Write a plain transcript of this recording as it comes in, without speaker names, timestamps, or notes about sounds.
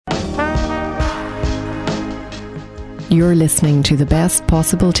You're listening to The Best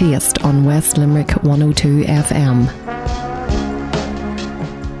Possible Taste on West Limerick 102 FM.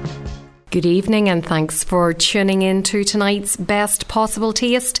 Good evening and thanks for tuning in to tonight's Best Possible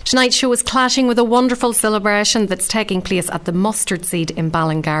Taste. Tonight's show is clashing with a wonderful celebration that's taking place at the Mustard Seed in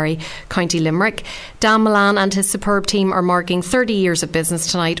Ballingarry, County Limerick. Dan Milan and his superb team are marking 30 years of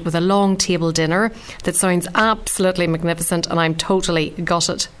business tonight with a long table dinner that sounds absolutely magnificent, and I'm totally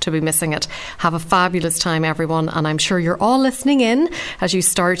gutted to be missing it. Have a fabulous time, everyone, and I'm sure you're all listening in as you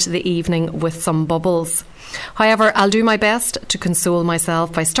start the evening with some bubbles. However, I'll do my best to console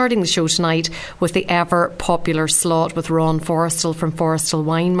myself by starting the show tonight with the ever popular slot with Ron Forrestal from Forrestal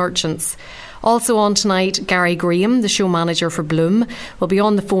Wine Merchants. Also on tonight, Gary Graham, the show manager for Bloom, will be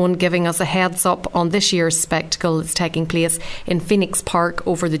on the phone giving us a heads up on this year's spectacle that's taking place in Phoenix Park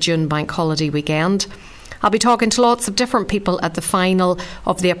over the June bank holiday weekend. I'll be talking to lots of different people at the final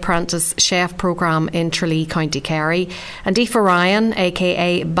of the Apprentice Chef programme in Tralee, County Kerry. And Aoife Ryan,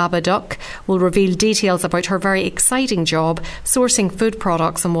 aka Baba Duck, will reveal details about her very exciting job sourcing food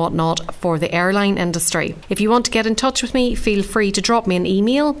products and whatnot for the airline industry. If you want to get in touch with me, feel free to drop me an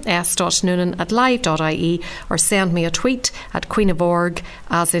email, s.noonan@live.ie, or send me a tweet at Queen of Org,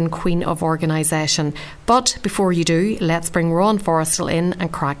 as in Queen of Organisation. But before you do, let's bring Ron Forrestal in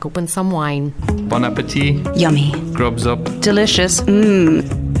and crack open some wine. Bon appetit. Yummy. Grubs up. Delicious.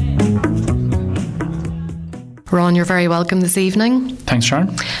 Ron, you're very welcome this evening. Thanks,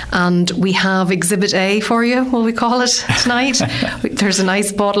 Sharon. And we have Exhibit A for you, will we call it, tonight? There's a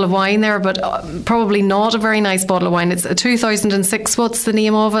nice bottle of wine there, but probably not a very nice bottle of wine. It's a 2006. What's the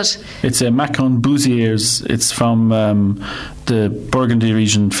name of it? It's a Macon Bousiers. It's from the Burgundy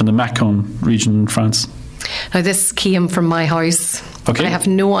region, from the Macon region in France. Now, this came from my house. Okay. I have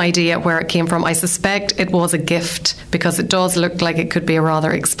no idea where it came from. I suspect it was a gift because it does look like it could be a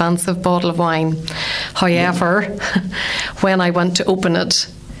rather expensive bottle of wine. However, when I went to open it,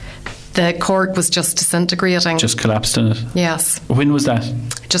 the cork was just disintegrating. Just collapsed in it? Yes. When was that?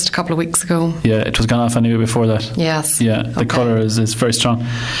 Just a couple of weeks ago. Yeah, it was gone off anyway before that. Yes. Yeah, the colour is very strong.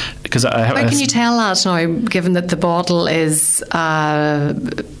 Because how can you tell that now, given that the bottle is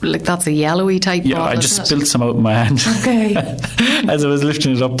like that's a yellowy type bottle? Yeah, I just spilled some out in my hand. Okay. As I was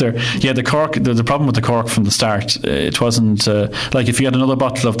lifting it up there. Yeah, the cork, the problem with the cork from the start, it wasn't like if you had another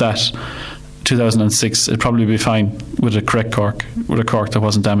bottle of that 2006, it'd probably be fine with a correct cork, with a cork that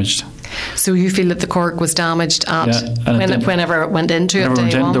wasn't damaged. So you feel that the cork was damaged whenever it went into it?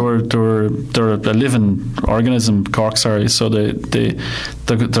 Day one? They're a living organism, corks are. So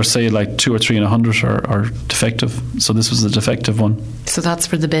they're say like 2 or 3 in 100 are defective. So this was the defective one. So that's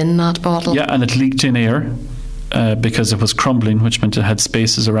for the bin, that bottle? Yeah, and it leaked in air. Because it was crumbling, which meant it had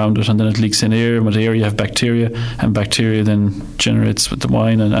spaces around it, and then it leaks in air, and with air you have bacteria, and bacteria then generates with the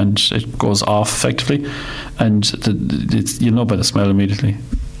wine, and it goes off effectively, and you'll know by the smell immediately.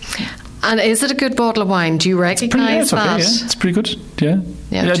 And is it a good bottle of wine? Do you recognise that? Okay, yeah. It's pretty good, yeah.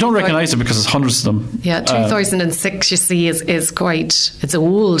 I don't recognise it because there's hundreds of them. Yeah, 2006, you see, is quite, it's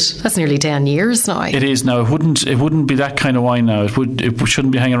old. That's nearly 10 years now. It is now. It wouldn't be that kind of wine now. It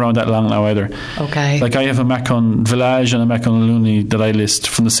shouldn't be hanging around that long now either. Okay. Like I have a Macon Village and a Macon Luni that I list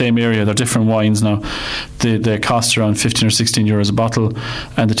from the same area. They're different wines now. They cost around 15 or 16 euros a bottle,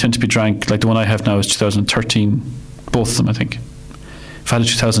 and they tend to be drank, like the one I have now is 2013, both of them, I think. If I had a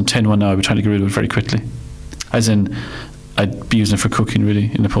 2010 one now, I'd be trying to get rid of it very quickly. As in, I'd be using it for cooking, really,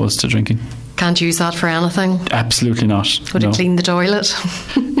 in opposed to drinking. Can't use that for anything? Absolutely not. Would it clean the toilet?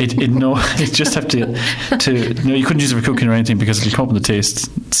 No, it just have to. No, you couldn't use it for cooking or anything because it'll come up in the taste.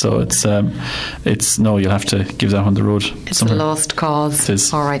 So it's no, you'll have to give that on the road. It's somewhere. a lost cause. It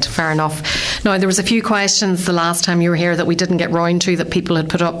is. All right, fair enough. Now, there was a few questions the last time you were here that we didn't get round to that people had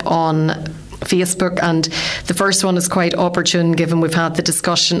put up on Facebook, and the first one is quite opportune given we've had the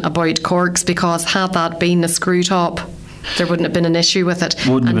discussion about corks, because had that been a screw top, there wouldn't have been an issue with it.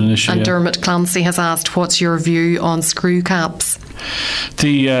 Wouldn't have been an issue. And Dermot Clancy has asked, what's your view on screw caps?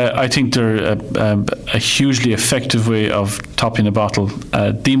 I think they're a hugely effective way of topping a bottle.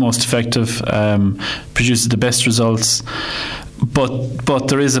 The most effective, produces the best results. But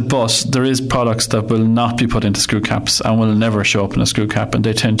there is a but. There is products that will not be put into screw caps and will never show up in a screw cap, and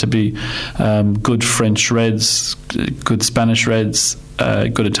they tend to be good French reds, good Spanish reds,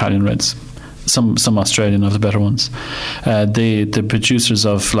 good Italian reds. Some Australian of the better ones. The producers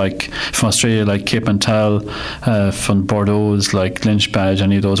of like from Australia, like Cape Antal, from Bordeaux, like Lynch Badge,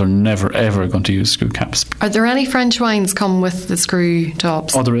 any of those are never ever going to use screw caps. Are there any French wines come with the screw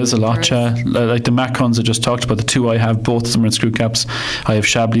tops? Oh, there is a lot. Like the Macons I just talked about, the two I have, both of them are in screw caps. I have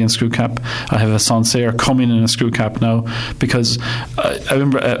Chablis in screw cap. I have a Sancerre coming in a screw cap now, because I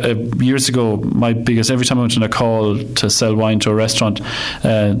remember years ago, every time I went on a call to sell wine to a restaurant,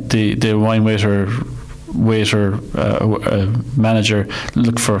 the wine manager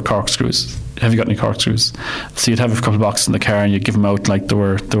looked for corkscrews. Have you got any corkscrews? So you'd have a couple of boxes in the car and you'd give them out like they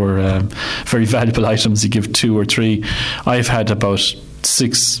were very valuable items. You give 2 or 3. I've had about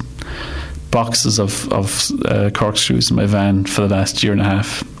 6 boxes of corkscrews in my van for the last year and a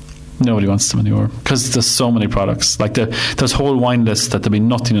half. Nobody wants them anymore because there's so many products. Like there's whole wine lists that there'd be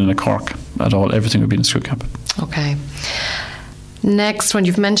nothing in a cork at all. Everything would be in a screw cap. Okay. Next one,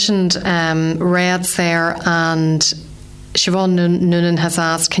 you've mentioned reds there, and Siobhan Noonan has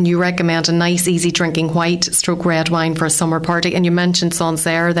asked, can you recommend a nice, easy drinking white / red wine for a summer party? And you mentioned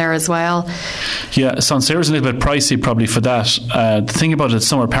Sancerre there as well. Yeah, Sancerre is a little bit pricey probably for that. The thing about a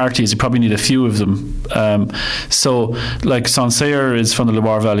summer party is you probably need a few of them. So like Sancerre is from the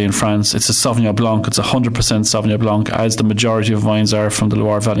Loire Valley in France. It's a Sauvignon Blanc. It's 100% Sauvignon Blanc, as the majority of wines are from the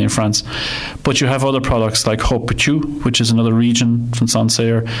Loire Valley in France. But you have other products like Haut-Puteaux, which is another region from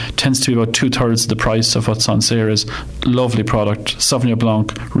Sancerre. Tends to be about 2/3 of the price of what Sancerre is. Lovely product, Sauvignon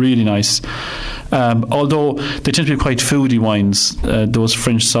Blanc, really nice. Although they tend to be quite foodie wines, those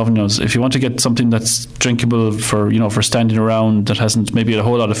French Sauvignons. If you want to get something that's drinkable for standing around, that hasn't maybe a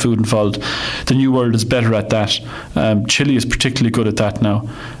whole lot of food involved, the New World is better at that. Chile is particularly good at that now.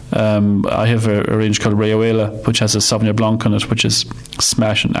 I have a range called Rayuela, which has a Sauvignon Blanc on it, which is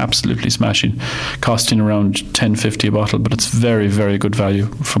smashing, absolutely smashing, costing around $10.50 a bottle, but it's very, very good value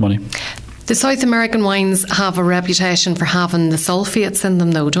for money. The South American wines have a reputation for having the sulphates in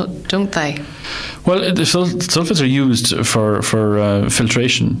them, though, don't they? Well, the sulphates are used for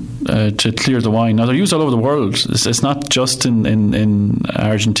filtration to clear the wine. Now, they're used all over the world. It's not just in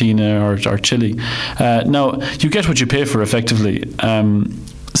Argentina or Chile. Now, you get what you pay for, effectively.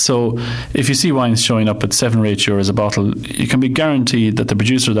 So if you see wines showing up at €7 or €8 a bottle, you can be guaranteed that the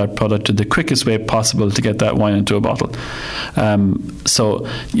producer of that product did the quickest way possible to get that wine into a bottle. So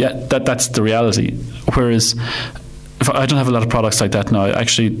yeah, that's the reality. Whereas I don't have a lot of products like that now.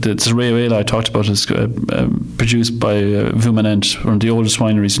 Actually, the Rayuela I talked about is produced by Vumanent, one of the oldest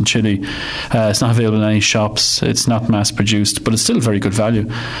wineries in Chile. It's not available in any shops. It's not mass produced, but it's still very good value.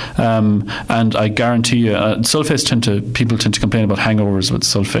 And I guarantee you, sulfates people tend to complain about hangovers with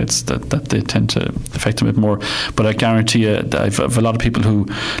sulfates, that they tend to affect them a bit more. But I guarantee you that I've a lot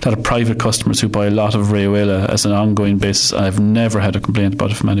of private customers who buy a lot of Rayuela as an ongoing basis, and I've never had a complaint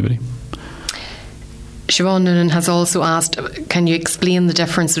about it from anybody. Siobhan Noonan has also asked, can you explain the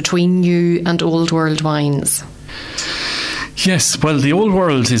difference between new and old world wines? Yes, well, the old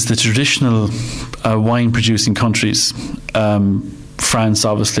world is the traditional wine producing countries. France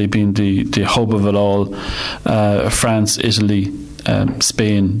obviously being the hub of it all. France, Italy,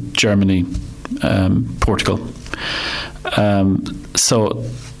 Spain, Germany, Portugal. So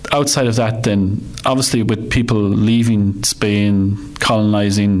outside of that, then, obviously with people leaving Spain,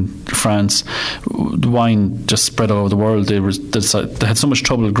 colonising France, the wine just spread all over the world. They had so much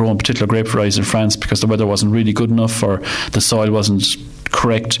trouble growing particular grape varieties in France because the weather wasn't really good enough or the soil wasn't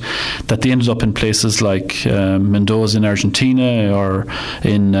correct, that they ended up in places like Mendoza in Argentina or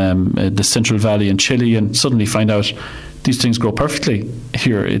in the Central Valley in Chile, and suddenly find out these things grow perfectly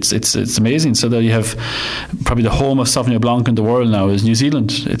here. It's amazing. So that you have probably the home of Sauvignon Blanc in the world now is New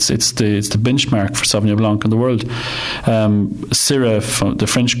Zealand. It's the benchmark for Sauvignon Blanc in the world. Syrah, the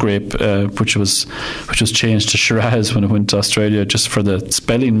French grape, which was changed to Shiraz when it went to Australia, just for the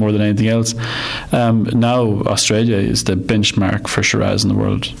spelling more than anything else. Now Australia is the benchmark for Shiraz in the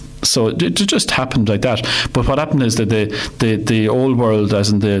world. So it just happened like that. But what happened is that the old world, as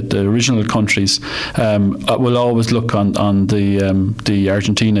in the original countries, will always look on the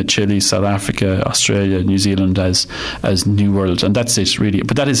Argentina, Chile, South Africa, Australia, New Zealand as new world, and that's it really.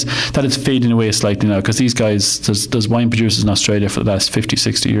 But that is fading away slightly now, because these guys, there's wine producers in Australia for the last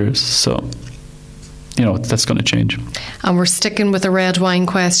 50-60 years. So that's going to change. And we're sticking with a red wine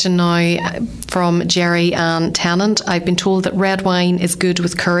question now from Jerry Ann Tennant. I've been told that red wine is good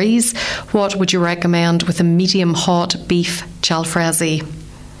with curries. What would you recommend with a medium hot beef jalfrezi?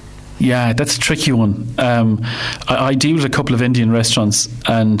 Yeah, that's a tricky one. I deal with a couple of Indian restaurants,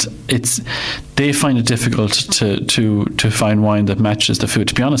 and they find it difficult to find wine that matches the food.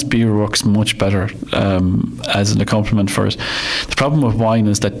 To be honest, beer works much better as an accompaniment for it. The problem with wine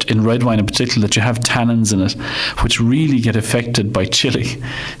is that in red wine in particular, that you have tannins in it, which really get affected by chili.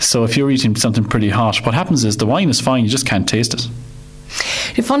 So if you're eating something pretty hot, what happens is the wine is fine, you just can't taste it.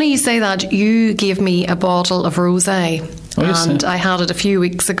 It's funny you say that. You gave me a bottle of rosé. Oh, yes, and I had it a few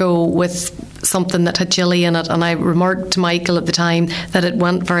weeks ago with something that had chili in it, and I remarked to Michael at the time that it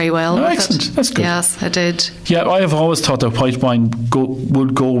went very well with excellent. it. That's good. Yes, I did. Yeah, I have always thought that white wine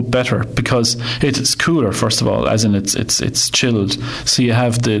would go better because it's cooler, first of all, as in it's chilled. So you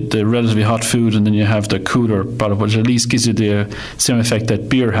have the relatively hot food, and then you have the cooler bottle, which at least gives you the same effect that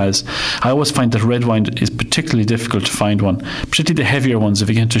beer has. I always find that red wine is particularly difficult to find one, particularly the heavier ones. If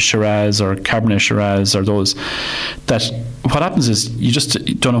you get into Shiraz or Cabernet Shiraz or those, that what happens is you just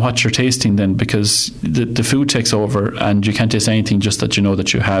don't know what you're tasting then, because the food takes over and you can't taste anything just that you know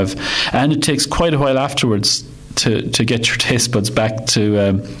that you have, and it takes quite a while afterwards to get your taste buds back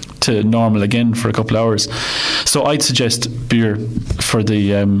to normal again for a couple of hours. So I'd suggest beer for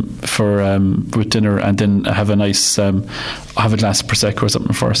with dinner, and then have a nice have a glass of prosecco or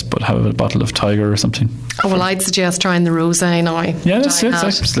something first, but have a bottle of Tiger or something. Oh, well, I'd suggest trying the rosé now. Yeah, that's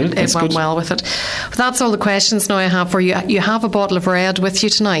absolutely. It went well with it. But that's all the questions now I have for you. You have a bottle of red with you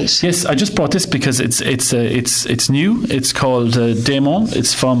tonight. Yes, I just brought this because it's new. It's called Démon.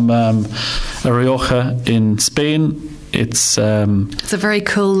 It's from Rioja in Spain. It's a very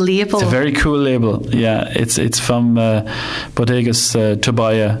cool label. It's a very cool label. Yeah, it's from Bodegas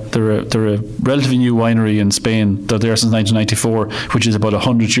Tobaya. They're a relatively new winery in Spain. They're there since 1994, which is about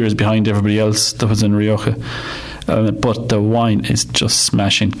 100 years behind everybody else that was in Rioja. But the wine is just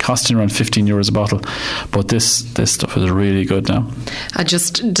smashing, costing around €15 a bottle. But this stuff is really good now. I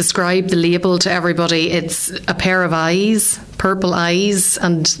just described the label to everybody. It's a pair of eyes, purple eyes,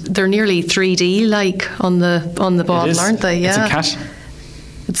 and they're nearly 3D like on the bottle, aren't they? Yeah. It's a cat.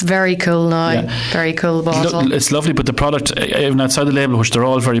 It's very cool now. Yeah. Very cool bottle. It's lovely, but the product, even outside the label, which they're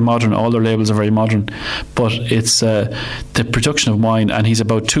all very modern, all their labels are very modern, but it's the production of wine, and he's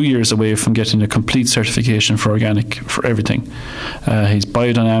about 2 years away from getting a complete certification for organic, for everything. He's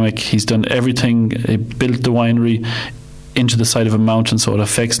biodynamic, he's done everything, he built the winery into the side of a mountain, so it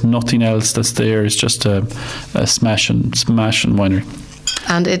affects nothing else that's there. It's just a smashing winery.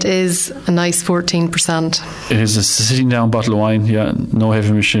 And it is a nice 14%. It is a sitting down bottle of wine, yeah, no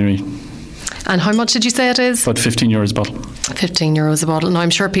heavy machinery. And how much did you say it is? About €15 a bottle. €15 a bottle. Now, I'm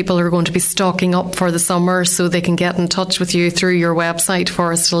sure people are going to be stocking up for the summer, so they can get in touch with you through your website,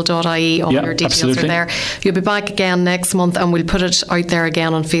 forestill.ie. All your details absolutely. are there. You'll be back again next month, and we'll put it out there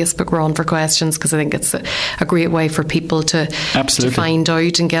again on Facebook, Ron, for questions, because I think it's a great way for people to find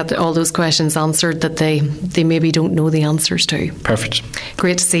out and get all those questions answered that they maybe don't know the answers to. Perfect.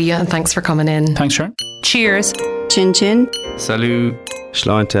 Great to see you, and thanks for coming in. Thanks, Sharon. Cheers. Chin chin. Salut.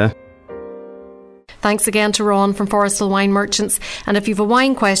 Schleunte. Thanks again to Ron from Forestill Wine Merchants. And if you've a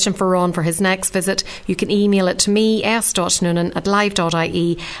wine question for Ron for his next visit, you can email it to me,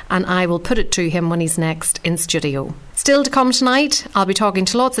 s.noonan@live.ie, and I will put it to him when he's next in studio. Still to come tonight, I'll be talking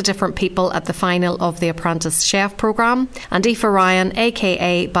to lots of different people at the final of the Apprentice Chef programme, and Aoife Ryan,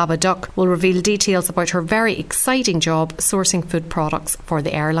 aka Baba Duck, will reveal details about her very exciting job sourcing food products for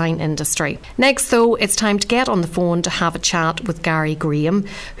the airline industry. Next though, it's time to get on the phone to have a chat with Gary Graham,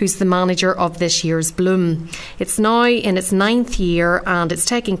 who's the manager of this year's Bloom. It's now in its 9th year, and it's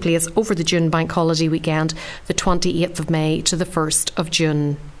taking place over the June bank holiday weekend, the 28th of May to the 1st of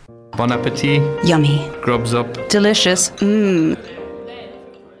June. Bon appetit. Yummy. Grubs up. Delicious.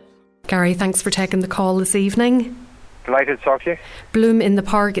 Gary, thanks for taking the call this evening. Delighted to talk to you. Bloom in the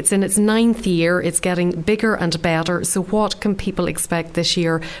Park, it's in its 9th year. It's getting bigger and better. So what can people expect this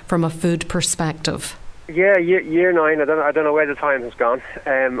year from a food perspective? Yeah, year 9. I don't know where the time has gone.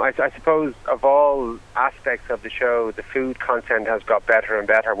 I suppose of all aspects of the show, the food content has got better and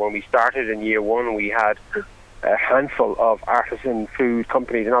better. When we started in year 1, we had a handful of artisan food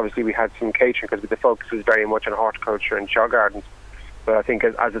companies, and obviously we had some catering because the focus was very much on horticulture and show gardens. But I think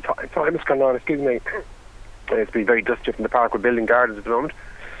as the time has gone on, it's been very dusty from the park. We're building gardens at the moment.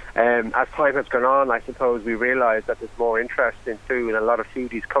 As time has gone on, I suppose we realised that there's more interest in food, and a lot of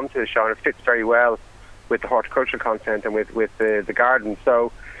foodies come to the show, and it fits very well with the horticultural content and with the garden.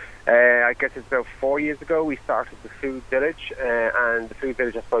 So I guess it's about 4 years ago we started the Food Village, and the Food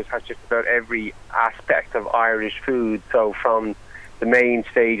Village, I suppose, has just about every aspect of Irish food. So from the main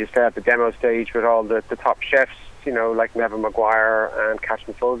stages to the demo stage with all the top chefs, like Neville Maguire and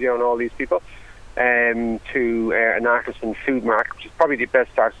Catherine Fulvio and all these people, to an artisan food market, which is probably the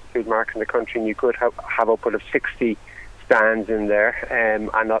best artisan food market in the country, and you could have upward of 60 stands in there,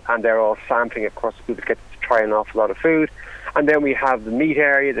 and they're all sampling. Of course, people get to try an awful lot of food. And then we have the meat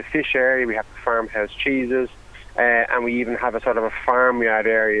area, the fish area, we have the farmhouse cheeses, and we even have a sort of a farmyard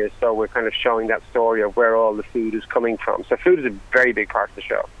area, so we're kind of showing that story of where all the food is coming from. So food is a very big part of the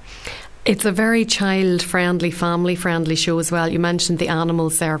show. It's a very child-friendly, family-friendly show as well. You mentioned the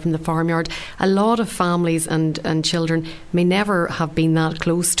animals there from the farmyard. A lot of families and children may never have been that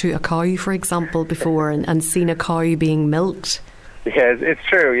close to a cow, for example, before and seen a cow being milked. Yes, it's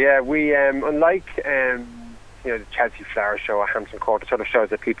true, yeah. We, unlike the Chelsea Flower Show or Hampton Court, the sort of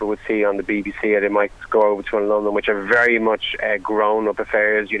shows that people would see on the BBC, or they might go over to in London, which are very much grown-up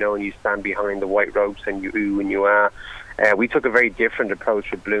affairs, and you stand behind the white ropes and you ooh and you ah. We took a very different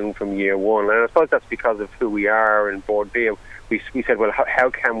approach with Bloom from year one, and I suppose that's because of who we are in Board B. We said, well, how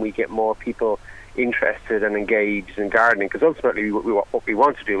can we get more people interested and engaged in gardening? Because ultimately what we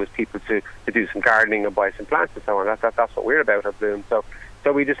want to do is people to do some gardening and buy some plants and so on. That's what we're about at Bloom.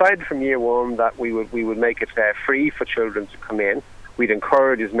 So we decided from year one that we would make it free for children to come in. We'd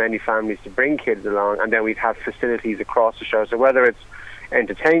encourage as many families to bring kids along, and then we'd have facilities across the show. So whether it's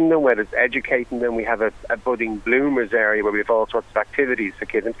entertaining them, whether it's educating them, we have a budding bloomers area where we have all sorts of activities for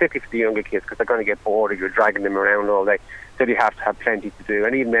kids, and particularly for the younger kids, because they're going to get bored if you're dragging them around all day. So you have to have plenty to do.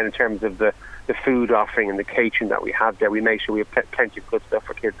 And even then, in terms of the food offering and the catering that we have there, we make sure we have plenty of good stuff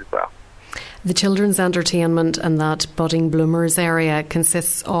for kids as well. The children's entertainment and that budding bloomers area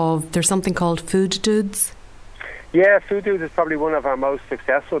consists of, there's something called Food Dudes. Yeah, Food Dudes is probably one of our most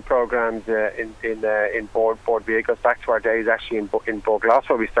successful programs in Board B. It goes back to our days actually in Bogloss,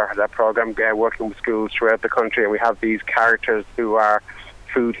 where we started that program, working with schools throughout the country, and we have these characters who are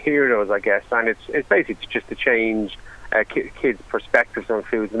food heroes, I guess, and it's basically just to change kids' perspectives on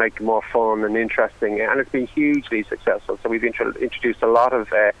food, to make it more fun and interesting, and it's been hugely successful. So we've introduced a lot of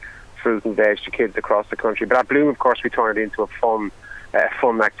fruit and veg to kids across the country. But at Bloom, of course, we turn it into a fun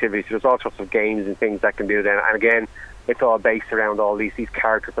activity. So there's all sorts of games and things that can do then. And again, it's all based around all these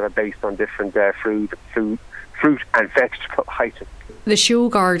characters that are based on different fruit and vegetable items. The show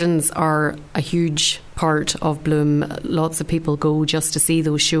gardens are a huge part of Bloom. Lots of people go just to see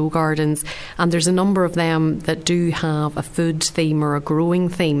those show gardens, and there's a number of them that do have a food theme or a growing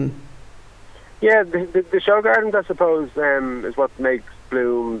theme. Yeah, the show gardens, I suppose, is what makes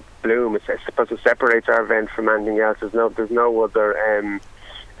Bloom. I suppose it separates our event from anything else. There's no other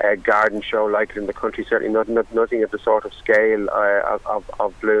garden show like it in the country. Certainly nothing at the sort of scale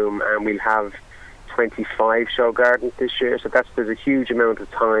of Bloom. And we'll have 25 show gardens this year. So there's a huge amount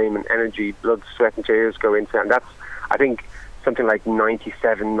of time and energy, blood, sweat and tears go into it. And that's, I think, something like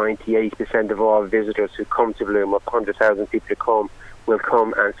 98% of all visitors who come to Bloom, up 100,000 people who come, will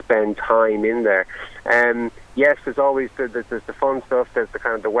come and spend time in there. Yes, there's always there's the fun stuff, there's the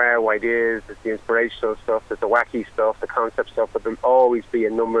kind of the wow ideas, there's the inspirational stuff, there's the wacky stuff, the concept stuff, but there'll always be a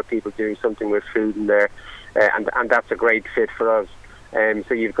number of people doing something with food in there, and that's a great fit for us.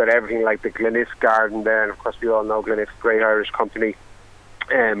 So you've got everything like the Glenif garden there, and of course we all know Glenif, great Irish company,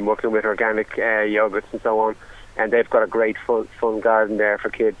 working with organic yogurts and so on, and they've got a great fun garden there for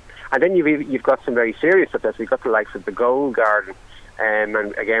kids. And then you've got some very serious stuff there. So you've got the likes of the Gold garden. And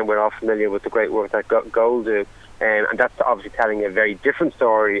again, we're all familiar with the great work that Gold do, and that's obviously telling a very different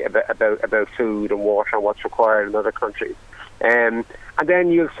story about food and water and what's required in other countries. And then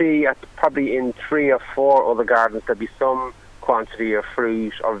you'll see probably in 3 or 4 other gardens there'll be some quantity of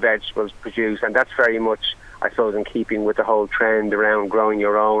fruit or vegetables produced, and that's very much, I suppose, in keeping with the whole trend around growing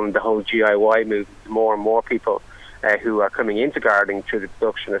your own, the whole DIY movement. More and more people who are coming into gardening through the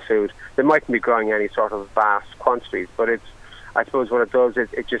production of food. They mightn't be growing any sort of vast quantities, but I suppose what it does is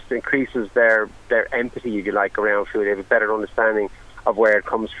it just increases their empathy, if you like, around food. They have a better understanding of where it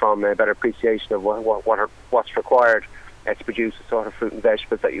comes from, a better appreciation of what's required to produce the sort of fruit and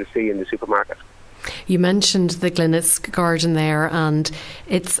vegetables that you see in the supermarket. You mentioned the Glenisk garden there, and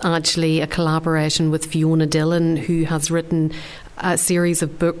it's actually a collaboration with Fiona Dillon, who has written a series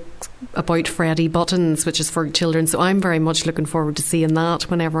of books about Freddie Buttons, which is for children. So I'm very much looking forward to seeing that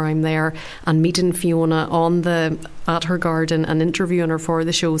whenever I'm there and meeting Fiona at her garden and interviewing her for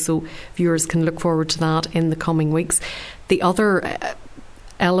the show. So viewers can look forward to that in the coming weeks. The other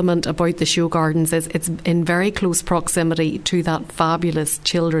element about the show gardens is it's in very close proximity to that fabulous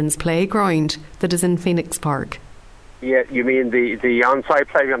children's playground that is in Phoenix Park. Yeah, you mean the on-site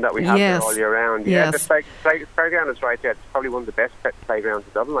playground that we have yes. there all year round? Yeah, yes. The playground is right there. It's probably one of the best playgrounds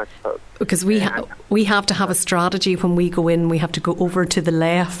in Dublin, I suppose. Because we have to have a strategy when we go in. We have to go over to the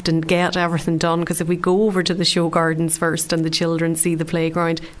left and get everything done, because if we go over to the show gardens first and the children see the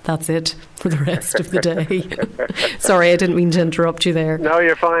playground, that's it. for the rest of the day. Sorry, I didn't mean to interrupt you there. No,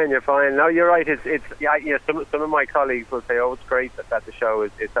 you're fine. No, you're right. It's some of my colleagues will say, "Oh, it's great that the show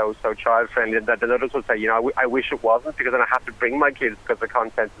is so child friendly," and that others will say, I wish it wasn't, because then I have to bring my kids because the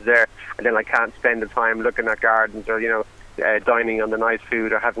content is there, and then I can't spend the time looking at gardens or dining on the nice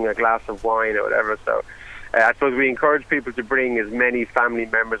food or having a glass of wine or whatever. So I suppose we encourage people to bring as many family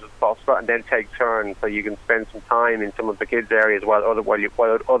members as possible, and then take turns so you can spend some time in some of the kids' areas while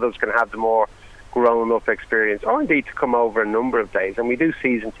others can have the more grown-up experience, or indeed to come over a number of days. And we do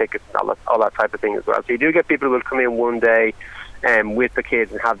season tickets and all that type of thing as well. So you do get people who will come in one day with the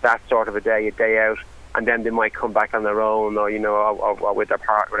kids and have that sort of a day out, and then they might come back on their own or with their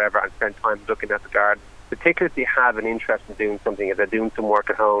partner, whatever, and spend time looking at the garden. Particularly if they have an interest in doing something, if they're doing some work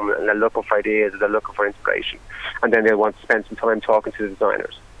at home and they're looking for ideas, or they're looking for inspiration, and then they'll want to spend some time talking to the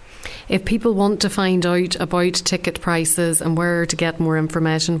designers. If people want to find out about ticket prices and where to get more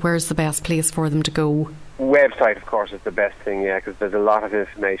information, where's the best place for them to go? Website, of course, is the best thing, because there's a lot of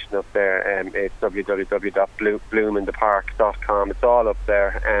information up there. It's www.bloominthepark.com. It's all up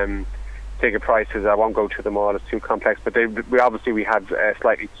there. Ticket prices, I won't go through them all, it's too complex, but we have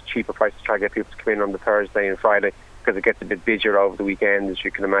slightly cheaper prices to try to get people to come in on the Thursday and Friday, because it gets a bit busier over the weekend, as you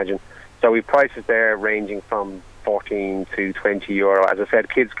can imagine. So we've prices there ranging from 14 to 20 euro. As I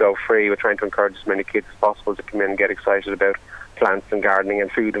said, kids go free. We're trying to encourage as many kids as possible to come in and get excited about plants and gardening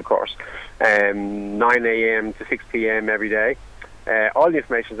and food, of course. 9 a.m. to 6 p.m. every day. All the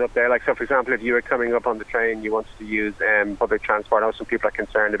information is up there. Like, so for example, if you were coming up on the train, you wanted to use public transport. I know some people are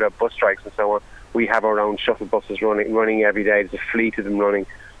concerned about bus strikes and so on. We have our own shuttle buses running every day. There's a fleet of them running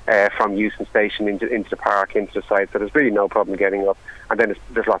from Euston Station into the park, into the site. So there's really no problem getting up. And then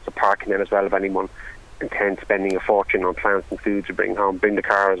there's lots of parking there as well if anyone intends spending a fortune on plants and food to bring home. Bring the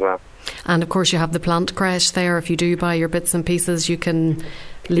car as well. And of course you have the plant creche there. If you do buy your bits and pieces, you can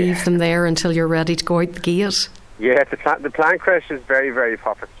leave them there until you're ready to go out the gate. Yeah, the plant creche is very, very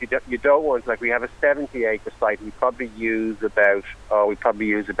popular. You don't want, like, we have a 70-acre site. We probably use about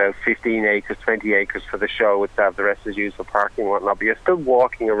 15 acres, 20 acres for the show itself. The rest is used for parking and whatnot. But you're still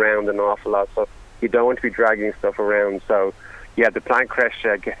walking around an awful lot, so you don't want to be dragging stuff around. So, yeah, the plant creche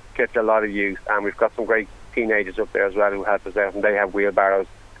gets a lot of use, and we've got some great teenagers up there as well who help us out, and they have wheelbarrows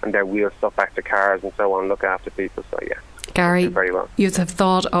and they wheel stuff back to cars and so on, look after people. So, yeah. Gary, very well. You have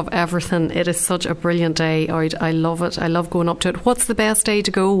thought of everything. It is such a brilliant day out. I love it. I love going up to it. What's the best day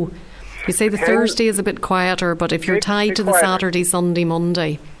to go? You say the Thursday is a bit quieter, but if you're tied to the Saturday, Sunday,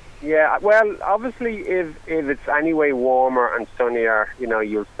 Monday. Yeah, well, obviously, if it's anyway warmer and sunnier,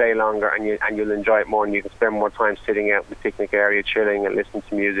 you'll stay longer and you'll enjoy it more, and you can spend more time sitting out in the picnic area, chilling and listening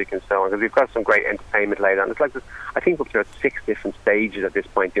to music and so on. Because we've got some great entertainment later on. It's like this, I think up to 6 different stages at this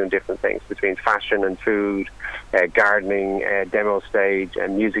point, doing different things between fashion and food, gardening, demo stage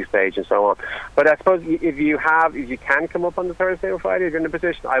and music stage and so on. But I suppose if you can come up on the Thursday or Friday, if you're in a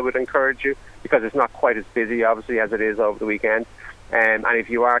position, I would encourage you, because it's not quite as busy obviously as it is over the weekend. And if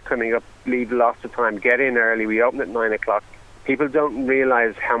you are coming up, leave lots of time. Get in early. We open at 9 o'clock. People don't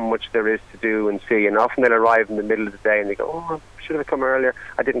realise how much there is to do and see, and often they'll arrive in the middle of the day and they go, "Oh, I should have come earlier.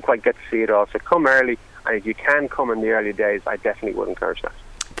 I didn't quite get to see it all." So come early, and if you can come in the early days, I definitely would encourage that.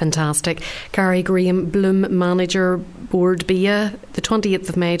 Fantastic. Gary Graham, Bloom Manager, Board BIA, the 28th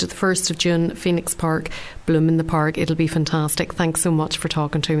of May to the 1st of June, Phoenix Park, Bloom in the Park. It'll be fantastic. Thanks so much for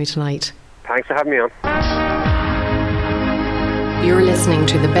talking to me tonight. Thanks for having me on. You're listening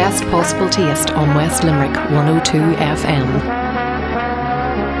to The Best Possible Taste on West Limerick 102 FM.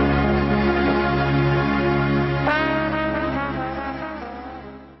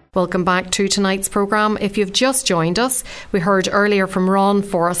 Welcome back to tonight's programme. If you've just joined us, we heard earlier from Ron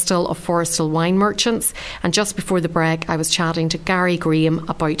Forrestal of Forrestal Wine Merchants, and just before the break I was chatting to Gary Graham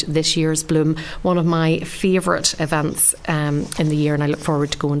about this year's Bloom, one of my favourite events in the year, and I look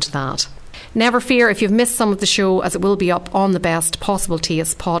forward to going to that. Never fear if you've missed some of the show, as it will be up on the Best Possible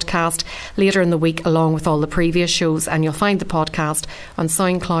Taste podcast later in the week along with all the previous shows, and you'll find the podcast on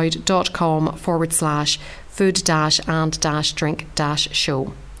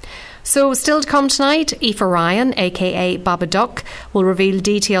soundcloud.com/food-and-drink-show. So still to come tonight, Aoife Ryan, aka Baba Duck, will reveal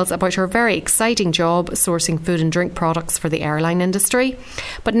details about her very exciting job sourcing food and drink products for the airline industry.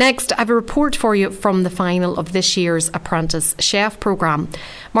 But next, I have a report for you from the final of this year's Apprentice Chef programme.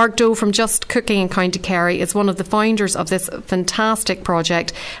 Mark Doe from Just Cooking in County Kerry is one of the founders of this fantastic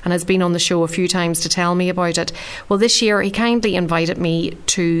project and has been on the show a few times to tell me about it. Well, this year he kindly invited me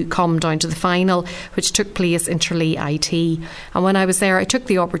to come down to the final, which took place in Tralee IT. And when I was there, I took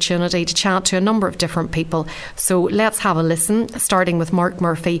the opportunity opportunity to chat to a number of different people. So let's have a listen, starting with Mark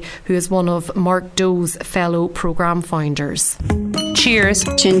Murphy, who is one of Mark Doe's fellow programme founders. Cheers.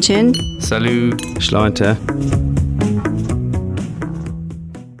 Chin chin. Salut. Sláinte.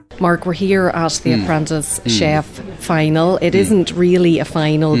 Mark, we're here at the Apprentice Chef final. It isn't really a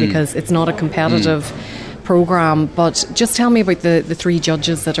final because it's not a competitive programme, but just tell me about the three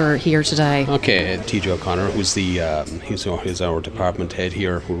judges that are here today. Okay, TJ O'Connor, who's he's our department head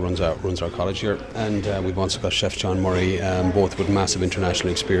here, who runs our college here, and we've also got Chef John Murray, both with massive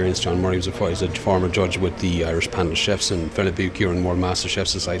international experience. John Murray was a former judge with the Irish Panel Chefs and Philip Buchanan and World Master Chef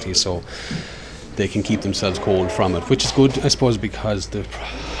Society, so they can keep themselves cold from it, which is good, I suppose, because the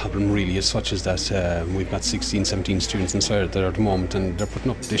problem really is such as that we've got 16, 17 students inside there at the moment, and they're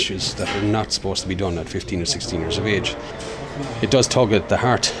putting up dishes that are not supposed to be done at 15 or 16 years of age. It does tug at the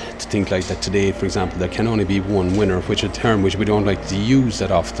heart to think like that today, for example, there can only be one winner, which is a term which we don't like to use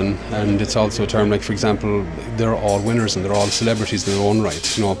that often, and it's also a term like, for example, they're all winners and they're all celebrities in their own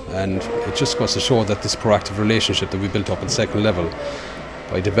right, and it just goes to show that this proactive relationship that we built up at the second level,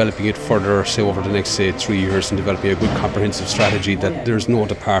 by developing it further, say over the next 3 years, and developing a good comprehensive strategy, that there's no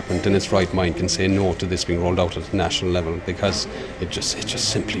department in its right mind can say no to this being rolled out at the national level, because it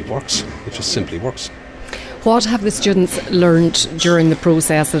just simply works. It just simply works. What have the students learned during the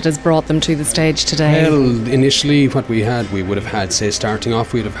process that has brought them to the stage today? Well, initially we would have had, say, starting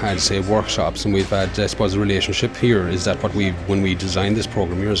off, we'd have had, say, workshops, and we've had, I suppose, a relationship here is that when we designed this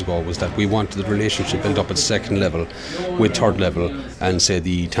programme years ago, was that we wanted the relationship built up at second level with third level, and, say,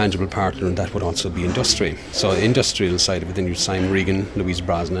 the tangible partner, and that would also be industry. So the industrial side of it, then you Simon Regan, Louise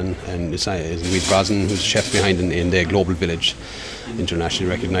Brosnan, and Louise Brosnan, who's chef behind in the Global Village, internationally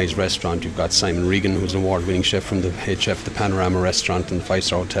recognised restaurant. You've got Simon Regan, who's an award-winning chef from the head chef, the Panorama restaurant and the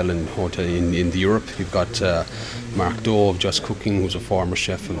five-star hotel in Europe. You've got Mark Doe of Just Cooking, who's a former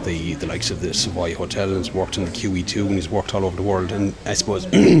chef of the likes of the Savoy Hotel, and has worked in the QE2, and he's worked all over the world. And I suppose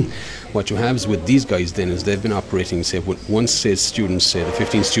what you have is with these guys then is they've been operating, say, once, say, students, say the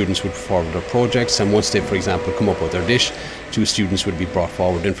 15 students would forward their projects, and once they, for example, come up with their dish, 2 students would be brought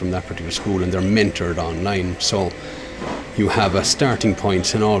forward in from that particular school, and they're mentored online. So you have a starting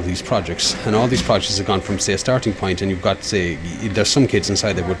point in all of these projects, and all these projects have gone from, say, a starting point, and you've got, say, there's some kids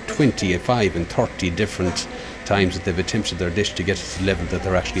inside there with 25 and 30 different times that they've attempted their dish to get to the level that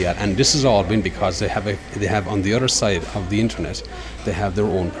they're actually at, and this has all been because they have on the other side of the internet, they have their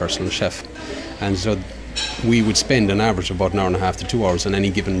own personal chef, and so we would spend an average of about an hour and a half to 2 hours on any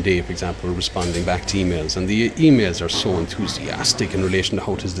given day, for example, responding back to emails, and the emails are so enthusiastic in relation to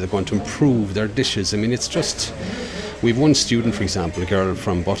how it is they're going to improve their dishes. I mean, it's just, we've one student, for example, a girl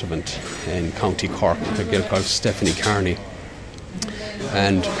from Buttevant in County Cork, a girl called Stephanie Carney,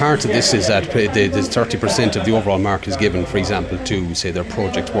 and part of this is that the 30% of the overall mark is given, for example, to, say, their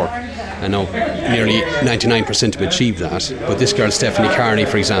project work, and now nearly 99% have achieved that. But this girl, Stephanie Carney,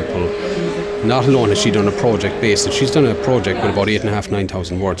 for example, not alone has she done a project basis, she's done a project with about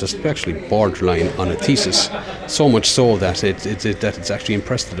 8,500-9,000 words. It's actually borderline on a thesis. So much so that it's actually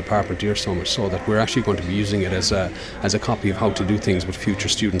impressed the department here, so much so that we're actually going to be using it as a copy of how to do things with future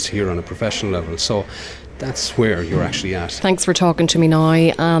students here on a professional level. So that's where you're actually at. Thanks for talking to me now,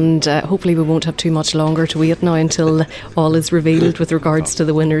 and hopefully we won't have too much longer to wait now until all is revealed with regards to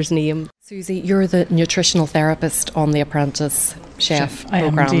the winner's name. Susie, you're the nutritional therapist on the Apprentice Chef I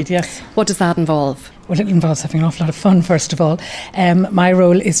programme. am indeed, yes. What does that involve? Well, it involves having an awful lot of fun, first of all. My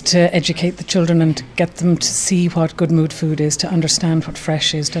role is to educate the children and get them to see what good mood food is, to understand what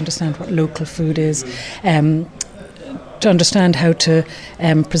fresh is, to understand what local food is, to understand how to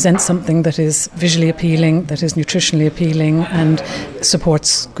present something that is visually appealing, that is nutritionally appealing, and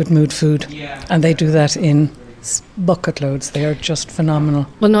supports good mood food. And they do that in bucket loads. They are just phenomenal.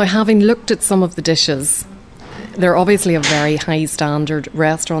 Well, now, having looked at some of the dishes, they're obviously a very high standard,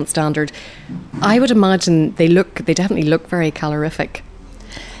 restaurant standard. I would imagine they definitely look very calorific.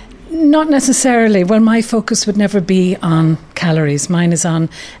 Not necessarily. Well, my focus would never be on calories. Mine is on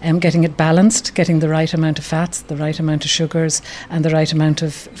getting it balanced, getting the right amount of fats, the right amount of sugars, and the right amount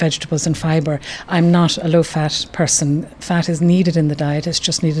of vegetables and fibre. I'm not a low-fat person. Fat is needed in the diet. It's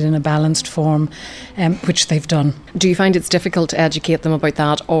just needed in a balanced form, which they've done. Do you find it's difficult to educate them about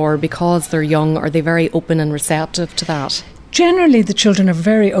that, or because they're young, are they very open and receptive to that? Generally, the children are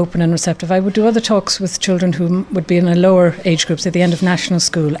very open and receptive. I would do other talks with children who would be in a lower age group, at the end of national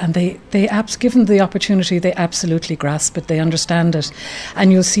school, and they given the opportunity, they absolutely grasp it, they understand it.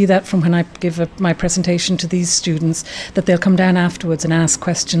 And you'll see that from when I give my presentation to these students, that they'll come down afterwards and ask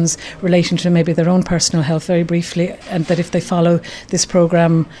questions relating to maybe their own personal health very briefly, and that if they follow this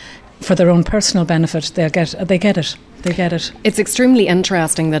programme for their own personal benefit, they get it. They get it. It's extremely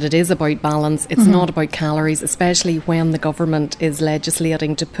interesting that it is about balance. It's not about calories, especially when the government is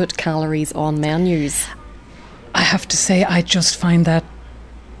legislating to put calories on menus. I have to say, I just find that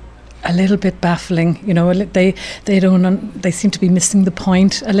a little bit baffling. You know, they seem to be missing the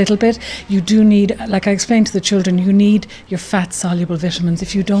point a little bit. You do need, like I explained to the children, you need your fat soluble vitamins.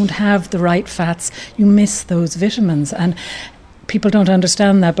 If you don't have the right fats, you miss those vitamins. And people don't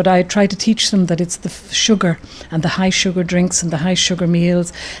understand that, but I try to teach them that it's the sugar and the high sugar drinks and the high sugar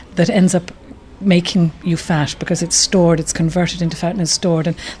meals that ends up making you fat, because it's stored, it's converted into fat and it's stored,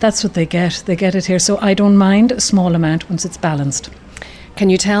 and that's what they get. They get it here. So I don't mind a small amount once it's balanced. Can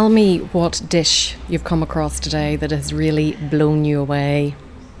you tell me what dish you've come across today that has really blown you away?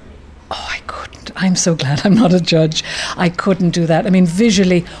 Oh, I couldn't. I'm so glad I'm not a judge. I couldn't do that. I mean,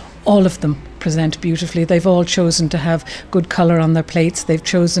 visually, all of them present beautifully. They've all chosen to have good colour on their plates. They've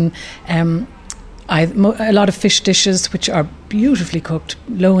chosen a lot of fish dishes which are beautifully cooked,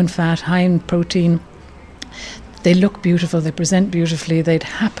 low in fat, high in protein. They look beautiful, they present beautifully. They'd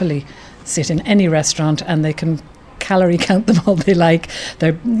happily sit in any restaurant and they can calorie count them all they like.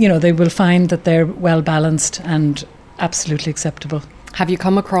 They will find that they're well balanced and absolutely acceptable. Have you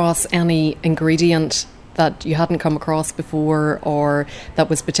come across any ingredient that you hadn't come across before, or that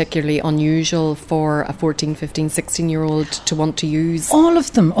was particularly unusual for a 14, 15, 16-year-old to want to use? All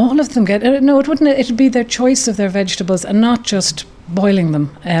of them get it. No, it wouldn't. It'd be their choice of their vegetables and not just boiling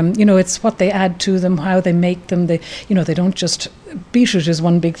them. It's what they add to them, how they make them. They don't just. Beetroot is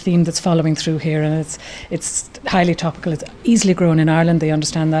one big theme that's following through here, and it's highly topical. It's easily grown in Ireland. They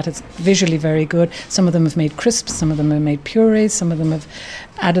understand that. It's visually very good. Some of them have made crisps. Some of them have made purees. Some of them have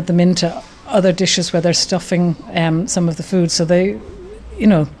added them into other dishes where they're stuffing some of the food. So they,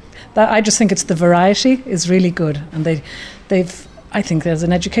 that I just think it's the variety is really good, and they've. I think there's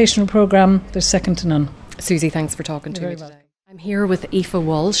an educational programme. There's second to none. Susie, thanks for talking to me today. I'm here with Aoife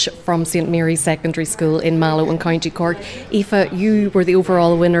Walsh from St Mary's Secondary School in Mallow in County Cork. Aoife, you were the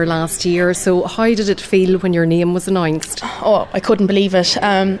overall winner last year, so how did it feel when your name was announced? Oh, I couldn't believe it.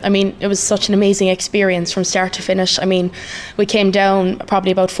 It was such an amazing experience from start to finish. We came down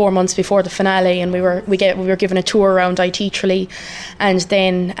probably about 4 months before the finale, and we were given a tour around IT Tralee, and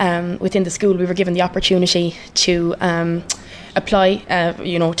then within the school we were given the opportunity to apply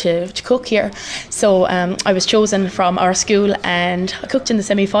to cook here. So I was chosen from our school, and I cooked in the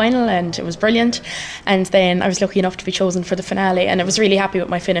semi-final, and it was brilliant. And then I was lucky enough to be chosen for the finale, and I was really happy with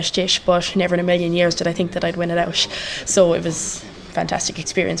my finished dish, but never in a million years did I think that I'd win it out. So it was fantastic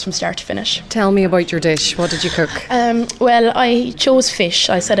experience from start to finish. Tell me about your dish. What did you cook? Well, I chose fish.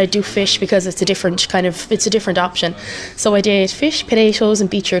 I said I'd do fish because it's a different option. So I did fish, potatoes and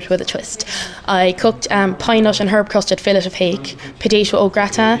beetroot with a twist. I cooked pine nut and herb crusted fillet of hake, potato au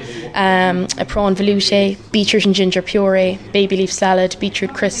gratin, a prawn velouté, beetroot and ginger puree, baby leaf salad,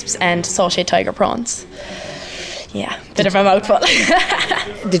 beetroot crisps and sautéed tiger prawns. Yeah, bit of a mouthful.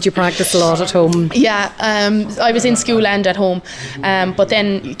 Did you practice a lot at home? Yeah, I was in school and at home, but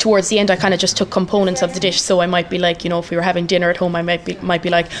then towards the end I kind of just took components of the dish. So I might be like, if we were having dinner at home, I might be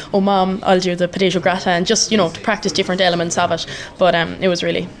like, oh mom, I'll do the potato gratin, and just to practice different elements of it. But it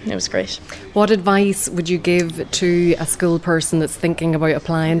was great. What advice would you give to a school person that's thinking about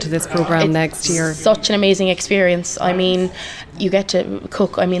applying to this programme next year? Such an amazing experience. You get to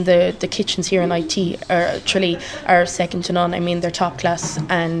cook. The kitchens here in IT Tralee are second to none. They're top class,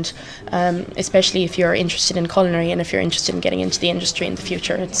 and especially if you're interested in culinary and if you're interested in getting into the industry in the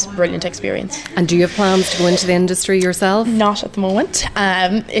future, it's a brilliant experience. And do you have plans to go into the industry yourself? Not at the moment.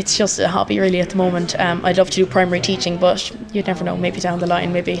 It's just a hobby really at the moment. I'd love to do primary teaching, but you'd never know, maybe down the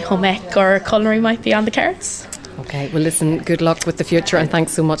line, maybe home ec or culinary might be on the cards. Okay, well listen, good luck with the future, and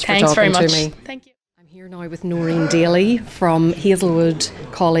thanks so much for talking to me. Thank you. Here now with Noreen Daly from Hazelwood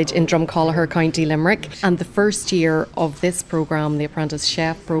College in Drumcollogher, County Limerick. And the first year of this programme, the Apprentice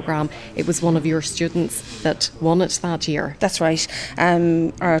Chef programme, it was one of your students that won it that year. That's right.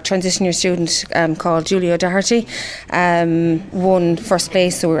 Our transition year student called Julia O'Doherty won first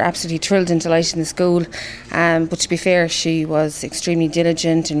place, so we were absolutely thrilled and delighted in the school. But to be fair, she was extremely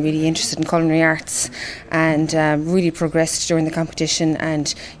diligent and really interested in culinary arts, and really progressed during the competition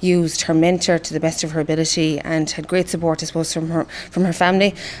and used her mentor to the best of her ability, and had great support, I suppose, from her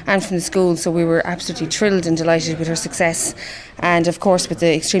family and from the school. So we were absolutely thrilled and delighted with her success, and of course with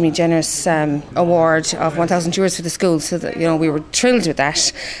the extremely generous award of €1,000 for the school. So that we were thrilled with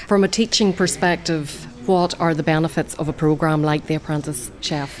that. From a teaching perspective, what are the benefits of a programme like the Apprentice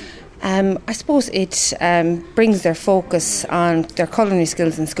Chef? I suppose it brings their focus on their culinary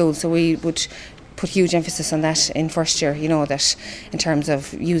skills in school. So we would put huge emphasis on that in first year, that in terms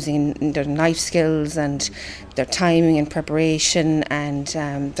of using their life skills and their timing and preparation and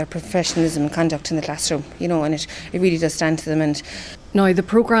their professionalism and conduct in the classroom, and it really does stand to them. And now, the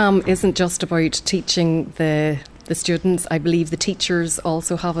programme isn't just about teaching the students. I believe the teachers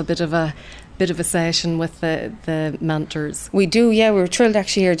also have a bit of a session with the mentors. We do, yeah. We were thrilled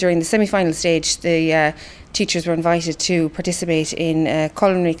actually here during the semi-final stage. The teachers were invited to participate in a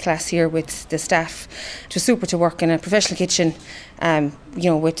culinary class here with the staff. It was super to work in a professional kitchen,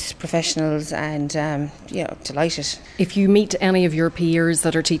 with professionals, and delighted. If you meet any of your peers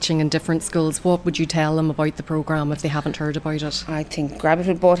that are teaching in different schools, what would you tell them about the programme if they haven't heard about it? I think grab it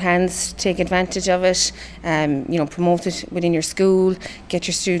with both hands, take advantage of it, promote it within your school, get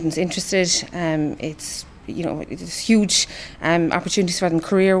your students interested. It's huge opportunities for them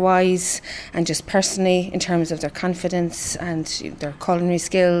career-wise and just personally in terms of their confidence and their culinary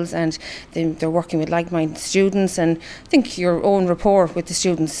skills, and they're working with like-minded students, and I think your own rapport with the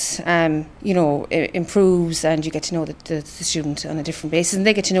students improves, and you get to know the student on a different basis, and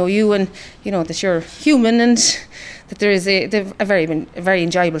they get to know you, and that you're human, and that there is a very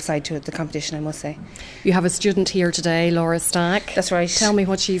enjoyable side to it, the competition, I must say. You have a student here today, Laura Stack. That's right. Tell me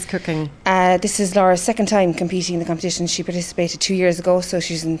what she's cooking. This is Laura's second time competing in the competition. She participated 2 years ago, so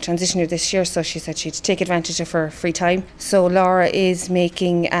she's in transition year this year, so she said she'd take advantage of her free time. So Laura is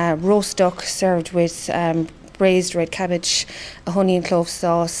making roast duck served with braised red cabbage, a honey and clove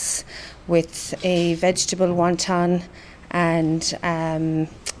sauce with a vegetable wonton and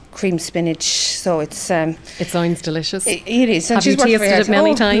cream spinach. So it sounds delicious. It is. Have you tasted it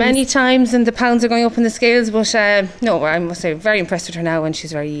many times? Many times, and the pounds are going up in the scales, but no, I must say very impressed with her now, and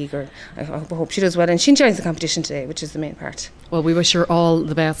she's very eager. I hope she does well, and she enjoys the competition today, which is the main part. Well, we wish her all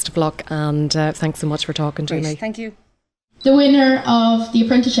the best of luck, and thanks so much for talking to me. Thank you. The winner of The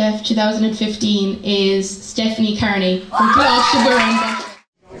Apprentice Chef 2015 is Stephanie Carney from Clough.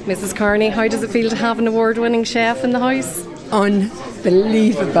 Mrs. Carney, how does it feel to have an award-winning chef in the house?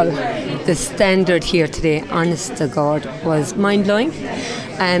 Unbelievable. The standard here today, honest to God, was mind-blowing.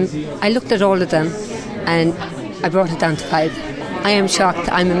 I looked at all of them and I brought it down to 5. I am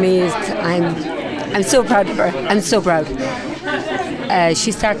shocked, I'm amazed, I'm so proud of her. I'm so proud.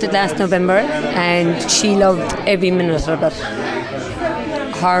 She started last November and she loved every minute of it.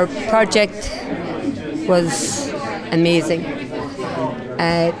 Her project was amazing.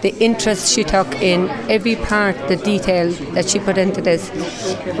 The interest she took in every part, the detail that she put into this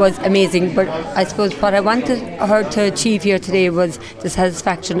was amazing. But I suppose what I wanted her to achieve here today was the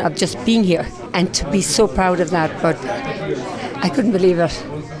satisfaction of just being here and to be so proud of that. But I couldn't believe it.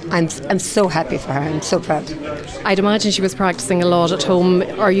 I'm so happy for her. I'm so proud. I'd imagine she was practicing a lot at home.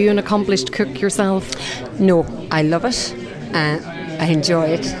 Are you an accomplished cook yourself? No, I love it. I enjoy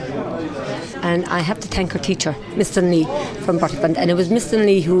it. And I have to thank her teacher, Miss Dunley from Butterfund. And it was Miss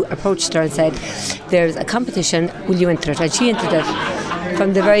Dunley who approached her and said, there's a competition, will you enter it? And she entered it.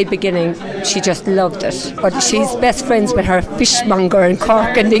 From the very beginning, she just loved it. But she's best friends with her fishmonger in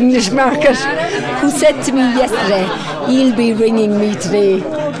Cork and the English market, who said to me yesterday, he'll be ringing me today.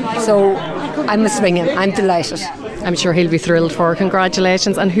 So I must ring him. I'm delighted. I'm sure he'll be thrilled for her.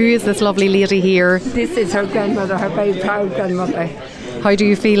 Congratulations. And who is this lovely lady here? This is her grandmother, her very proud grandmother. How do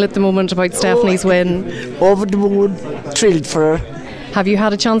you feel at the moment about Stephanie's win? Over the moon, thrilled for her. Have you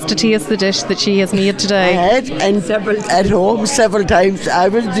had a chance to taste the dish that she has made today? I had, and at home several times. I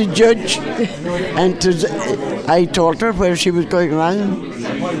was the judge, and I told her where she was going wrong.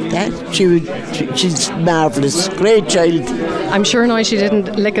 That she's marvellous, great child. I'm sure now she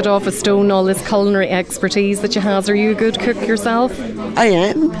didn't lick it off a stone, all this culinary expertise that she has. Are you a good cook yourself? I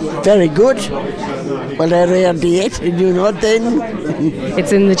am, very good. Well, I radiate, then.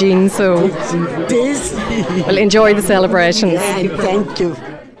 It's in the genes, so. It is. Well, enjoy the celebrations. Yeah, thank you.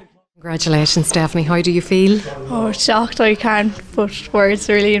 Congratulations, Stephanie. How do you feel? Oh, shocked. I can't put words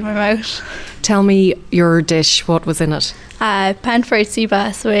really in my mouth. Tell me your dish. What was in it? Pan-fried sea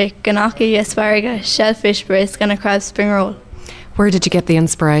bass with ganaki, asparagus, shellfish brisk and a crab spring roll. Where did you get the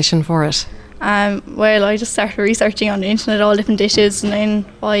inspiration for it? Well, I just started researching on the internet all different dishes, and then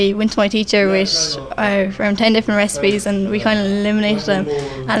I went to my teacher with around 10 different recipes, and we kind of eliminated them,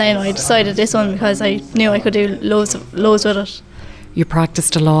 and then I decided this one because I knew I could do loads with it. You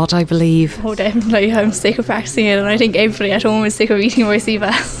practiced a lot, I believe. Oh, definitely. I'm sick of practicing it, and I think everybody at home is sick of eating my sea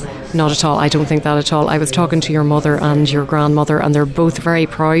bass. Not at all. I don't think that at all. I was talking to your mother and your grandmother, and they're both very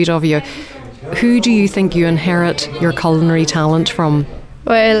proud of you. Who do you think you inherit your culinary talent from?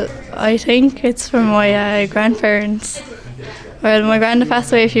 Well, I think it's from my grandparents. Well, my granddad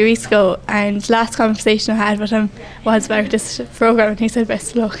passed away a few weeks ago, and last conversation I had with him was about this programme, and he said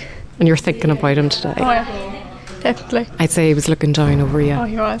best of luck. and you're thinking about him today. Oh yeah, definitely. I'd say he was looking down over you. Oh,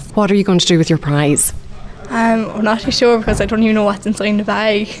 he was. What are you going to do with your prize? I'm not too sure because I don't even know what's inside the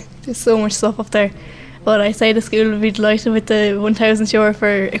bag. There's so much stuff up there. But I say the school will be delighted with the €1,000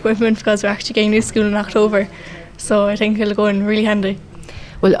 for equipment because we're actually getting new school in October. So I think it'll go in really handy.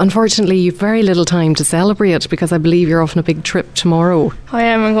 Well, unfortunately, you've very little time to celebrate because I believe you're off on a big trip tomorrow. I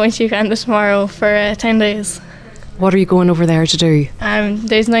am. I'm going to Uganda tomorrow for 10 days. What are you going over there to do?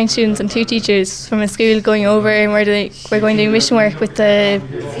 There's 9 students and 2 teachers from a school going over, and we're going to do mission work with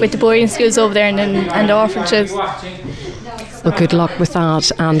the boarding schools over there and the orphanages. Well, good luck with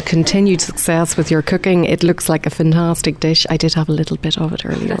that and continued success with your cooking. It looks like a fantastic dish. I did have a little bit of it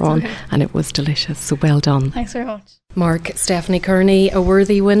earlier on and it was delicious, so well done. Thanks very much. Mark, Stephanie Kearney, a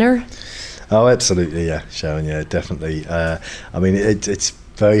worthy winner? Oh, absolutely, yeah, Sharon, yeah, definitely. I mean, it's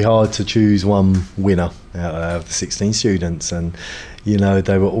very hard to choose one winner out of the 16 students, and you know,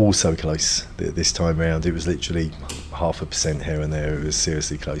 they were all so close this time round. It was literally 0.5% here and there. It was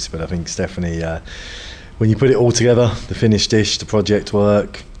seriously close, but I think Stephanie, when you put it all together, the finished dish, the project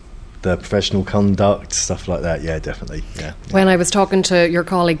work, the professional conduct, stuff like that, yeah, definitely, yeah. When I was talking to your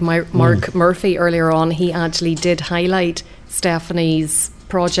colleague Mark Murphy earlier on, he actually did highlight Stephanie's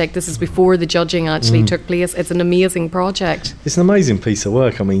project. This is before the judging actually took place. It's an amazing project. It's an amazing piece of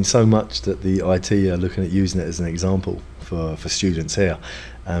work. I mean, so much that the IT are looking at using it as an example for students here.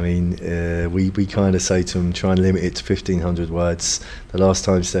 I mean, we kind of say to them, try and limit it to 1,500 words. The last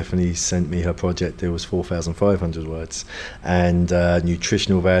time Stephanie sent me her project, there was 4,500 words. And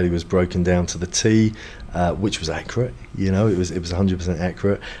nutritional value was broken down to the T, which was accurate. You know, it was 100%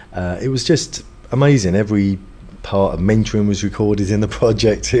 accurate. It was just amazing. Every part of mentoring was recorded in the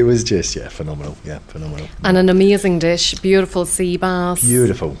project. It was just, phenomenal. Yeah, phenomenal. And an amazing dish, beautiful sea bass.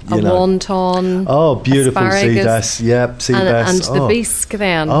 Beautiful. A wonton. Oh, beautiful asparagus, sea bass. Yep, sea bass. And the bisque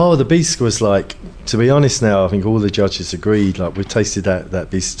then. Oh, the bisque was like, to be honest now, I think all the judges agreed, like we've tasted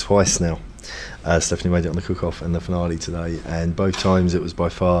that bisque twice now. Stephanie made it on the cook-off and the finale today, and both times it was by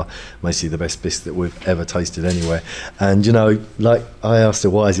far mostly the best bisque that we've ever tasted anywhere. And you know, like I asked her,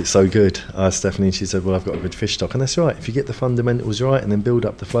 why is it so good? I asked Stephanie and she said, well, I've got a good fish stock. And that's right, if you get the fundamentals right and then build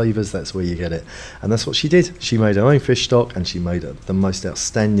up the flavours, that's where you get it. And that's what she did. She made her own fish stock and she made the most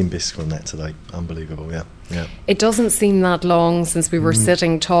outstanding bisque from that today. Unbelievable. Yeah. It doesn't seem that long since we were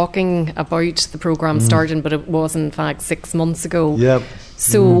sitting talking about the programme starting, but it was in fact 6 months ago. Yep.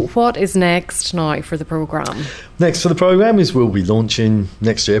 So what is next now for the programme? Next for the programme is we'll be launching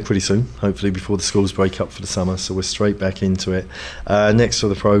next year pretty soon, hopefully before the schools break up for the summer, so we're straight back into it. Next for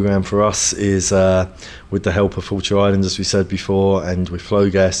the programme for us is with the help of Fulcher Island, as we said before, and with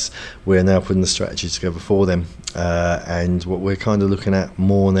Flowgas, we're now putting the strategy together for them. And what we're kind of looking at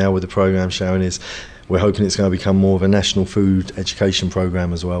more now with the programme, Sharon, is we're hoping it's going to become more of a national food education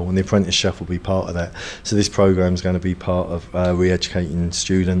programme as well, and the apprenticeship will be part of that. So this programme is going to be part of re-educating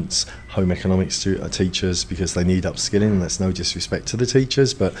students, home economics teachers, because they need upskilling, and that's no disrespect to the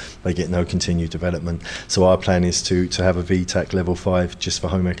teachers, but they get no continued development. So our plan is to have a VTAC level 5 just for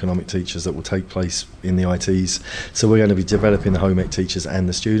home economic teachers that will take place in the ITs. So we're going to be developing the home ec teachers and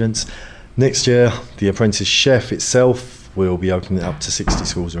the students. Next year, the apprentice chef itself, we'll be opening it up to 60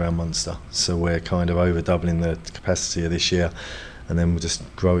 schools around Munster. So we're kind of over doubling the capacity of this year, and then we'll just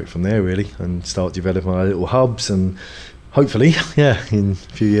grow it from there really and start developing our little hubs, and hopefully, in a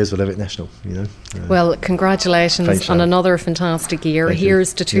few years we'll have it national, you know. Well, congratulations Thanks, on another fantastic year. Thank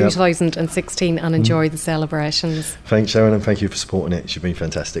Here's you. to 2016 and enjoy the celebrations. Thanks, Sharon, and thank you for supporting it. You've been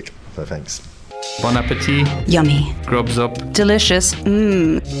fantastic. So thanks. Bon appetit. Yummy. Grubs up. Delicious.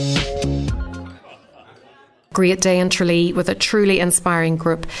 Great day in Tralee with a truly inspiring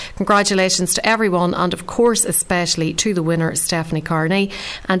group. Congratulations to everyone, and of course especially to the winner, Stephanie Kearney.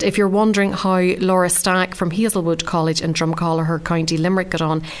 And if you're wondering how Laura Stack from Hazelwood College in Drumcolliher, County Limerick got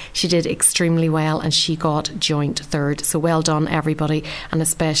on, she did extremely well and she got joint third. So well done everybody, and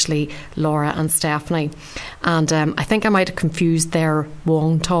especially Laura and Stephanie. And I think I might have confused their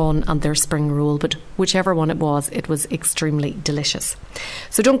wonton and their spring roll, but whichever one it was extremely delicious.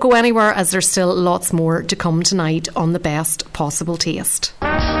 So don't go anywhere, as there's still lots more to come tonight on The Best Possible Taste.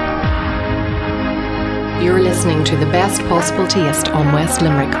 You're listening to The Best Possible Taste on West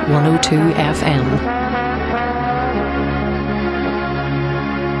Limerick 102 FM.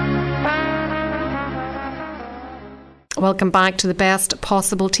 Welcome back to The Best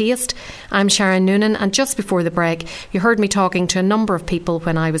Possible Taste. I'm Sharon Noonan, and just before the break you heard me talking to a number of people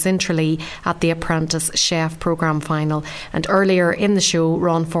when I was in Tralee at the Apprentice Chef programme final, and earlier in the show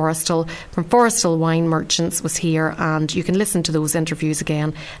Ron Forrestal from Forrestal Wine Merchants was here, and you can listen to those interviews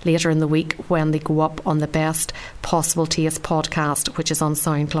again later in the week when they go up on the Best Possible Taste podcast, which is on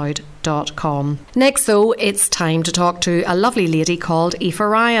soundcloud.com. Next though, it's time to talk to a lovely lady called Aoife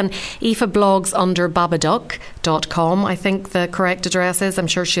Ryan. Aoife blogs under babaduck.com, I think the correct address is. I'm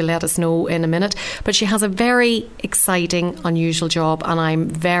sure she'll let us know in a minute. But she has a very exciting, unusual job, and I'm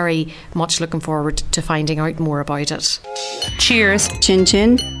very much looking forward to finding out more about it. Cheers. Chin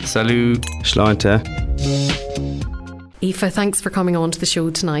chin. Salut. Sláinte. Aoife, thanks for coming on to the show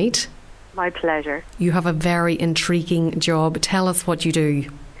tonight. My pleasure. You have a very intriguing job. Tell us what you do.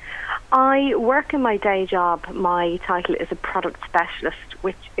 I work in my day job. My title is a product specialist,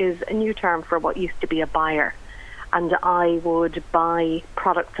 which is a new term for what used to be a buyer. And I would buy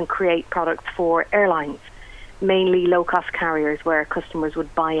products and create products for airlines, mainly low-cost carriers where customers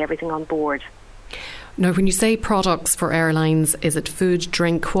would buy everything on board. Now, when you say products for airlines, is it food,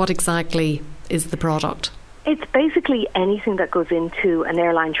 drink? What exactly is the product? It's basically anything that goes into an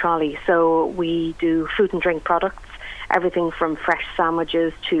airline trolley. So we do food and drink products, everything from fresh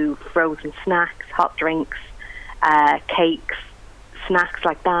sandwiches to frozen snacks, hot drinks, cakes, snacks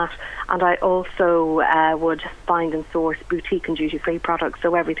like that. And I also would find and source boutique and duty-free products,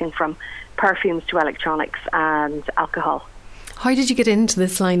 so everything from perfumes to electronics and alcohol. How did you get into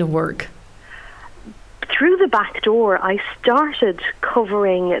this line of work? Through the back door. I started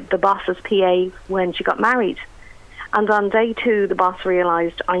covering the boss's PA when she got married. And on day 2, the boss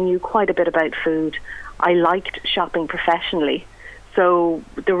realised I knew quite a bit about food. I liked shopping professionally. So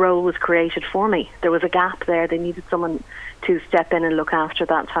the role was created for me. There was a gap there. They needed someone to step in and look after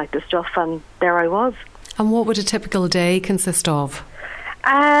that type of stuff, and there I was. And what would a typical day consist of?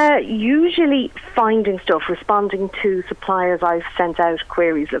 Usually finding stuff, responding to suppliers I've sent out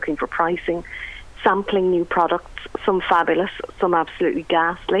queries looking for pricing, sampling new products, some fabulous, some absolutely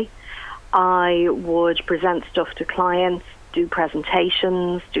ghastly. I would present stuff to clients, do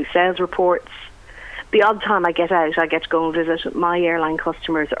presentations, do sales reports. The odd time I get out, I get to go and visit my airline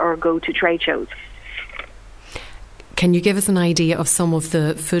customers or go to trade shows. Can you give us an idea of some of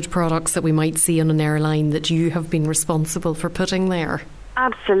the food products that we might see on an airline that you have been responsible for putting there?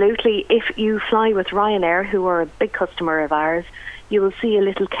 Absolutely. If you fly with Ryanair, who are a big customer of ours, you will see a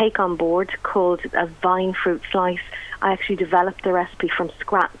little cake on board called a vine fruit slice. I actually developed the recipe from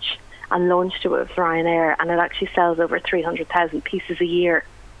scratch and launched it with Ryanair, and it actually sells over 300,000 pieces a year,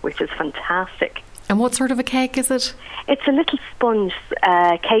 which is fantastic. And what sort of a cake is it? It's a little sponge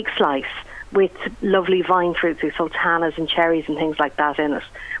cake slice with lovely vine fruits, with sultanas and cherries and things like that in it,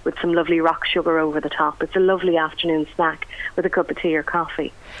 with some lovely rock sugar over the top. It's a lovely afternoon snack with a cup of tea or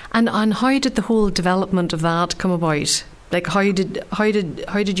coffee. And how did the whole development of that come about? Like, how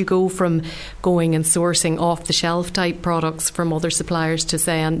did you go from going and sourcing off the shelf type products from other suppliers to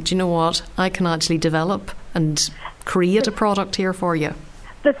saying, do you know what, I can actually develop and create a product here for you?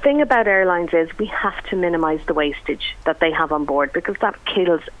 The thing about airlines is we have to minimise the wastage that they have on board, because that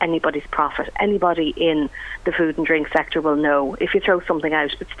kills anybody's profit. Anybody in the food and drink sector will know if you throw something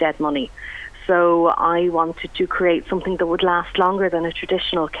out, it's dead money. So I wanted to create something that would last longer than a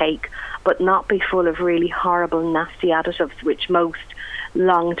traditional cake, but not be full of really horrible, nasty additives, which most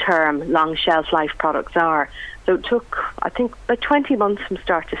long-term, long shelf life products are. So it took, I think, about 20 months from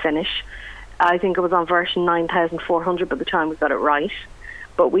start to finish. I think it was on version 9,400 by the time we got it right.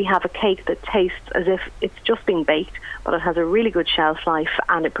 But we have a cake that tastes as if it's just been baked, but it has a really good shelf life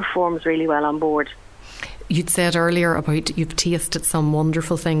and it performs really well on board. You'd said earlier about you've tasted some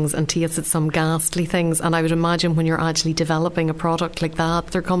wonderful things and tasted some ghastly things, and I would imagine when you're actually developing a product like that,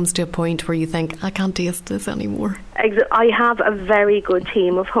 there comes to a point where you think, I can't taste this anymore. I have a very good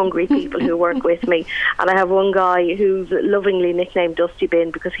team of hungry people who work with me, and I have one guy who's lovingly nicknamed Dusty Bin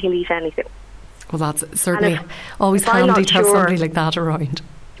because he'll eat anything. Well, that's certainly always handy to have somebody like that around.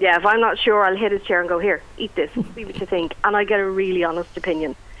 Yeah, if I'm not sure, I'll hit his chair and go, here, eat this, see what you think. And I get a really honest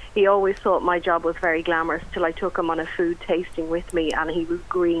opinion. He always thought my job was very glamorous till I took him on a food tasting with me, and he was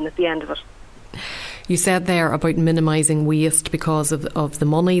green at the end of it. You said there about minimising waste because of the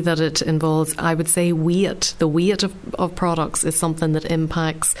money that it involves. I would say weight. The weight of products is something that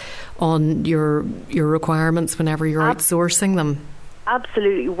impacts on your requirements whenever you're outsourcing them.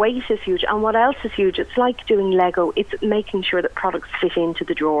 Absolutely. Weight is huge. And what else is huge? It's like doing Lego. It's making sure that products fit into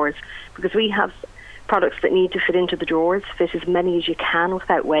the drawers, because we have products that need to fit into the drawers, fit as many as you can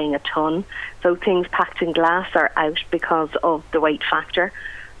without weighing a ton. So things packed in glass are out because of the weight factor.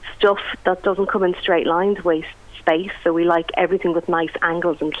 Stuff that doesn't come in straight lines wastes space, so we like everything with nice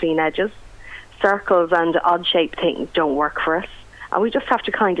angles and clean edges. Circles and odd-shaped things don't work for us. And we just have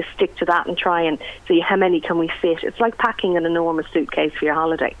to kind of stick to that and try and see how many can we fit. It's like packing an enormous suitcase for your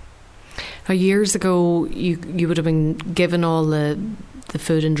holiday. Now, years ago, you would have been given all the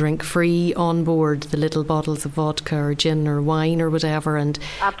food and drink free on board, the little bottles of vodka or gin or wine or whatever, and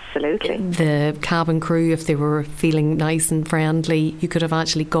absolutely, the cabin crew, if they were feeling nice and friendly, you could have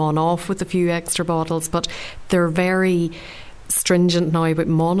actually gone off with a few extra bottles. But they're very stringent now about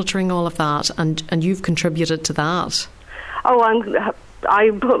monitoring all of that, and you've contributed to that. Oh, I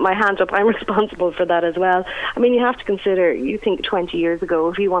put my hand up. I'm responsible for that as well. I mean, you have to consider, you think 20 years ago,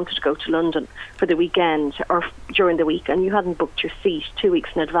 if you wanted to go to London for the weekend or during the week and you hadn't booked your seat 2 weeks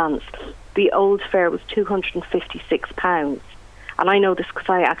in advance, the old fare was £256. And I know this because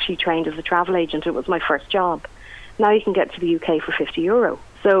I actually trained as a travel agent. It was my first job. Now you can get to the UK for €50.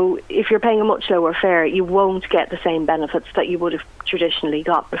 So if you're paying a much lower fare, you won't get the same benefits that you would have traditionally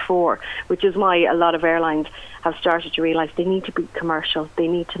got before, which is why a lot of airlines have started to realise they need to be commercial, they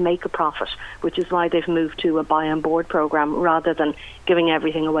need to make a profit, which is why they've moved to a buy on board programme rather than giving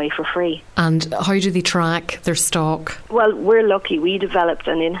everything away for free. And how do they track their stock? Well, we're lucky. We developed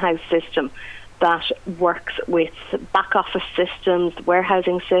an in-house system that works with back office systems,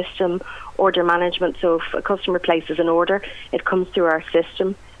 warehousing system, order management. So if a customer places an order, it comes through our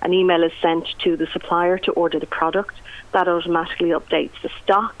system. An email is sent to the supplier to order the product. That automatically updates the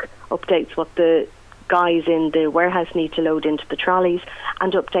stock, updates what the guys in the warehouse need to load into the trolleys,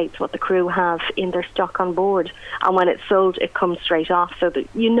 and updates what the crew have in their stock on board. And when it's sold, it comes straight off so that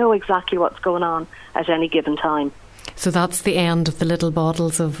you know exactly what's going on at any given time. So that's the end of the little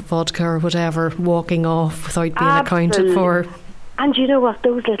bottles of vodka or whatever walking off without being accounted for. And you know what?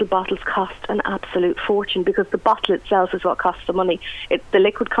 Those little bottles cost an absolute fortune because the bottle itself is what costs the money. The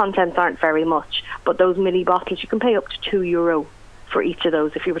liquid contents aren't very much, but those mini bottles, you can pay up to €2 for each of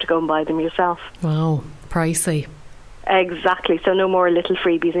those if you were to go and buy them yourself. Wow, pricey. Exactly. So no more little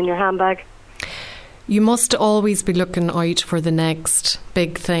freebies in your handbag. You must always be looking out for the next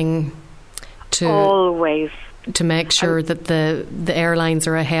big thing to make sure that the airlines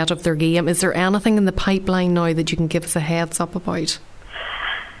are ahead of their game. Is there anything in the pipeline now that you can give us a heads up about?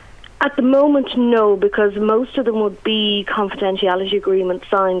 At the moment, no, because most of them would be confidentiality agreements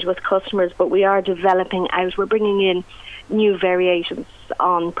signed with customers, but we are developing out. We're bringing in new variations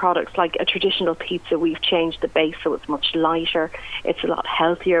on products like a traditional pizza. We've changed the base so it's much lighter. It's a lot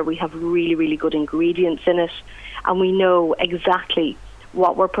healthier. We have really, really good ingredients in it, and we know exactly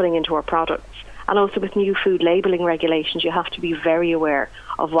what we're putting into our products. And also with new food labelling regulations, you have to be very aware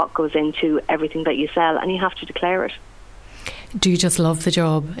of what goes into everything that you sell, and you have to declare it. Do you just love the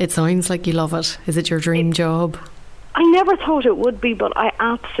job? It sounds like you love it. Is it your dream job? I never thought it would be, but I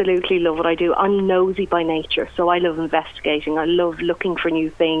absolutely love what I do. I'm nosy by nature, so I love investigating. I love looking for new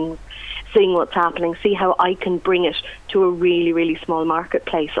things, seeing what's happening, see how I can bring it to a really, really small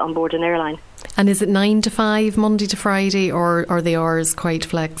marketplace on board an airline. And is it 9 to 5, Monday to Friday, or are the hours quite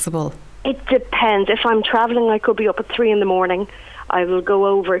flexible? It depends. If I'm travelling, I could be up at 3 in the morning. I will go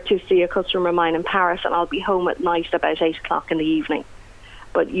over to see a customer of mine in Paris, and I'll be home at night about 8 o'clock in the evening.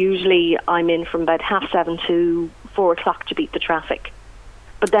 But usually I'm in from about 7:30 to 4 o'clock to beat the traffic.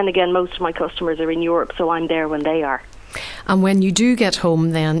 But then again, most of my customers are in Europe, so I'm there when they are. And when you do get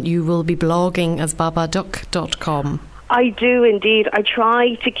home then, you will be blogging as babaduck.com. I do indeed. I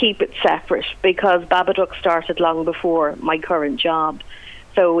try to keep it separate because Babaduck started long before my current job.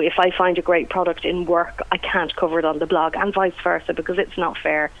 So if I find a great product in work, I can't cover it on the blog, and vice versa, because it's not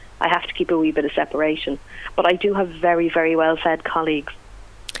fair. I have to keep a wee bit of separation. But I do have very, very well-fed colleagues.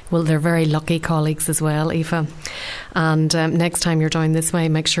 Well, they're very lucky colleagues as well, Aoife. And next time you're down this way,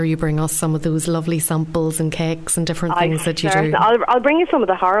 make sure you bring us some of those lovely samples and cakes and different things that you do. I'll bring you some of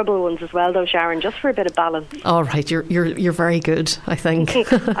the horrible ones as well, though, Sharon, just for a bit of balance. All right, you're very good, I think.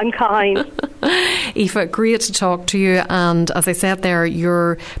 I'm kind. Aoife, great to talk to you. And as I said there,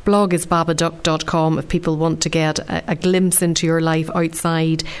 your blog is babaduck.com if people want to get a glimpse into your life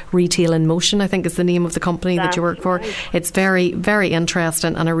outside Retail in Motion, I think is the name of the company that you work for. Right. It's very, very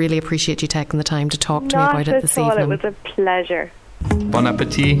interesting, and I really appreciate you taking the time to talk to me about it this evening. It was a pleasure. Bon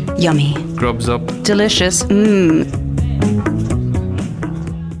appetit. Yummy. Grubs up. Delicious.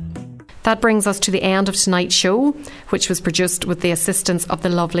 That brings us to the end of tonight's show, which was produced with the assistance of the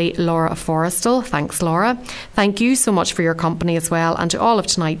lovely Laura Forrestal. Thanks, Laura. Thank you so much for your company as well, and to all of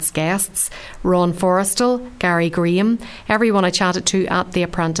tonight's guests, Ron Forrestal, Gary Graham, everyone I chatted to at the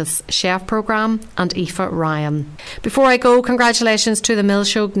Apprentice Chef programme, and Aoife Ryan. Before I go, congratulations to the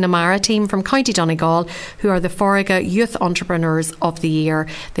Milshog Namara team from County Donegal, who are the Forriga Youth Entrepreneurs of the Year.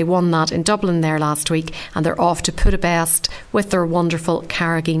 They won that in Dublin there last week, and they're off to put a best with their wonderful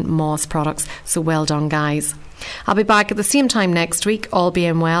Carrageen Moss products. So well done, guys. I'll be back at the same time next week, all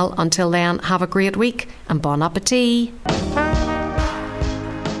being well. Until then, have a great week and bon appetit.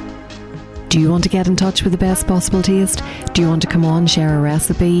 Do you want to get in touch with the best possible taste? Do you want to come on, share a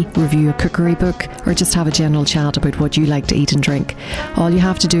recipe, review a cookery book, or just have a general chat about what you like to eat and drink? All you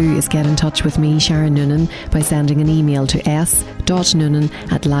have to do is get in touch with me, Sharon Noonan, by sending an email to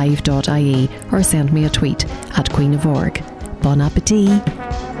s.noonan@live.ie or send me a tweet @Queen of Org. Bon appetit!